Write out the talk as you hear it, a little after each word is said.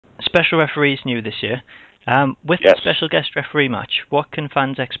Special referees new this year. With Yes. the special guest referee match, what can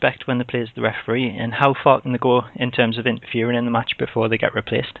fans expect when they play as the referee, and how far can they go in terms of interfering in the match before they get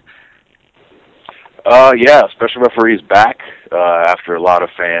replaced? Yeah, special referees back after a lot of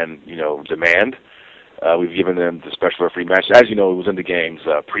fan, demand. We've given them the special referee match. As you know, it was in the games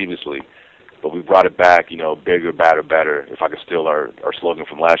previously, but we brought it back, bigger, badder, better, if I could steal our slogan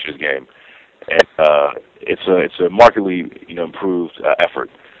from last year's game. And it's a markedly, improved effort.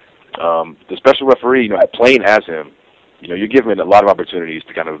 The special referee, playing as him, you're given a lot of opportunities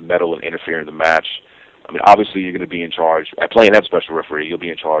to kind of meddle and interfere in the match. I mean, obviously, you're going to be in charge. At playing as special referee, you'll be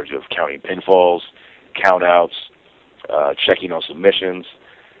in charge of counting pinfalls, countouts, checking on submissions.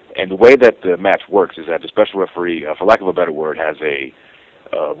 And the way that the match works is that the special referee, for lack of a better word, has a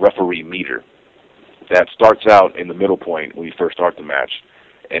referee meter that starts out in the middle point when you first start the match.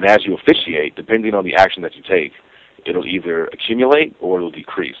 And as you officiate, depending on the action that you take, it'll either accumulate or it'll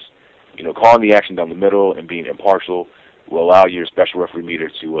decrease. Calling the action down the middle and being impartial will allow your special referee meter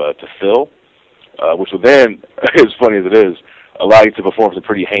to fill, which will then, as funny as it is, allow you to perform some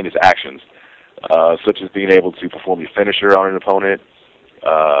pretty heinous actions, such as being able to perform your finisher on an opponent,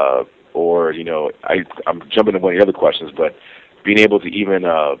 or, I'm jumping to one of the other questions, but being able to even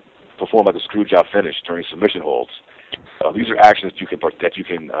perform like a Screwjob finish during submission holds. These are actions that you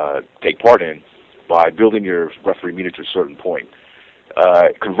can take part in by building your referee meter to a certain point.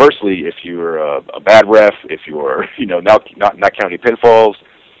 Conversely, if you're a bad ref, if you're not counting pinfalls,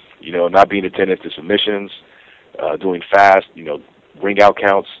 not being attentive to submissions, doing fast ring out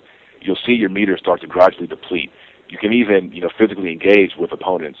counts, you'll see your meter start to gradually deplete. You can even physically engage with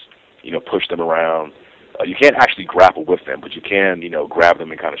opponents, push them around. You can't actually grapple with them, but you can grab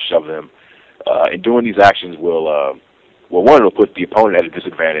them and kind of shove them. And doing these actions will it'll put the opponent at a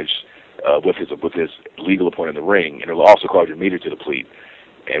disadvantage with his legal opponent in the ring, and it'll also cause your meter to deplete.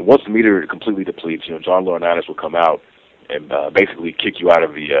 And once the meter completely depletes, John Laurinaitis will come out and basically kick you out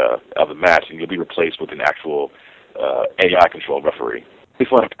of the match, and you'll be replaced with an actual AI-controlled referee.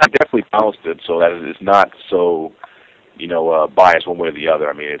 I definitely balanced it so that it's not so biased one way or the other.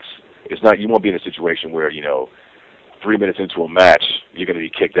 I mean, it's not. You won't be in a situation where 3 minutes into a match you're going to be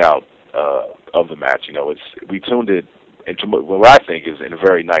kicked out of the match. We tuned it into what I think is in a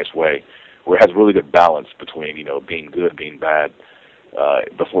very nice way, where it has really good balance between being good, being bad,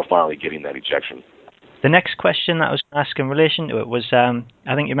 before finally getting that ejection. The next question that I was going to ask in relation to it was,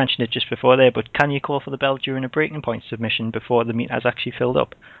 I think you mentioned it just before there, but can you call for the bell during a breaking point submission before the meter has actually filled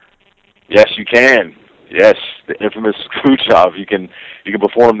up? Yes, you can. Yes, the infamous Screwjob. You can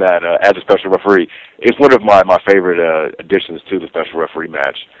perform that as a special referee. It's one of my favorite additions to the special referee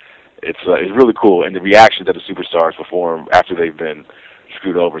match. It's really cool, and the reaction that the superstars perform after they've been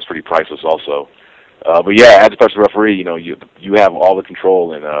screwed over is pretty priceless also. But yeah, as a special referee, you have all the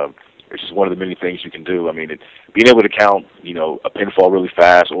control, and it's just one of the many things you can do. I mean, being able to count, a pinfall really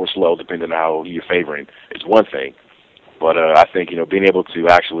fast or slow, depending on how you're favoring, is one thing. But I think, being able to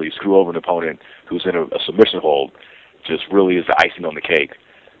actually screw over an opponent who's in a submission hold just really is the icing on the cake.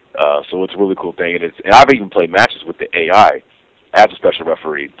 So it's a really cool thing. And I've even played matches with the AI as a special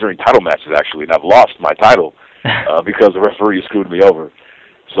referee during title matches, actually, and I've lost my title because the referee screwed me over.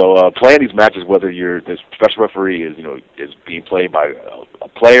 So playing these matches, whether the special referee is being played by a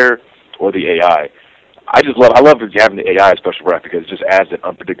player or the AI, I love having the AI as special ref because it just adds that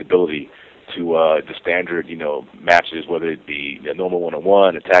unpredictability to the standard matches, whether it be a normal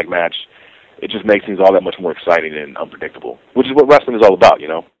one-on-one, a tag match. It just makes things all that much more exciting and unpredictable, which is what wrestling is all about,